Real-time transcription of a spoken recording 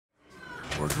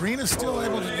where Green is still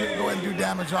able to go ahead and do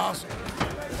damage also.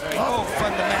 Oh,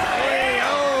 fundamentally.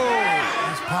 Oh!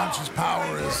 His punch, his power,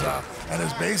 and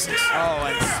his basics. Oh,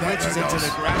 and switches into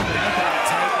the ground. Look at that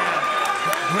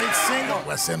takedown. Great single.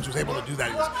 Wes Sims was able to do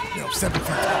that. He was, stepping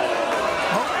from top.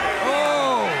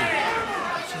 Oh!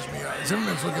 Excuse me.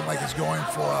 Zimmerman's looking like he's going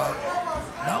for.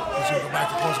 No, he's going to go back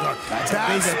to close guard. That's a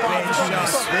big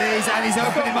shot. And he's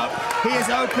opened him up. He has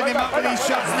opened him up with these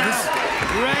shots now.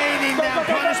 Raining down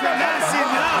punishment. That's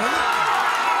enough.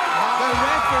 The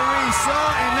referee saw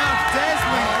enough.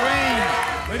 Desmond Green.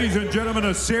 Ladies and gentlemen,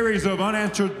 a series of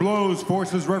unanswered blows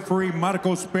forces referee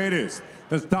Marcos Perez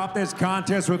to stop this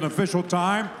contest with an official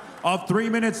time of 3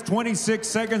 minutes 26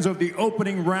 seconds of the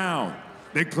opening round,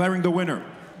 declaring the winner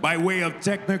by way of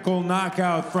technical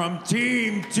knockout from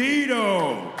Team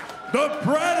Tito, the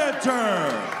Predator,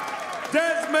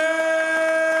 Desmond.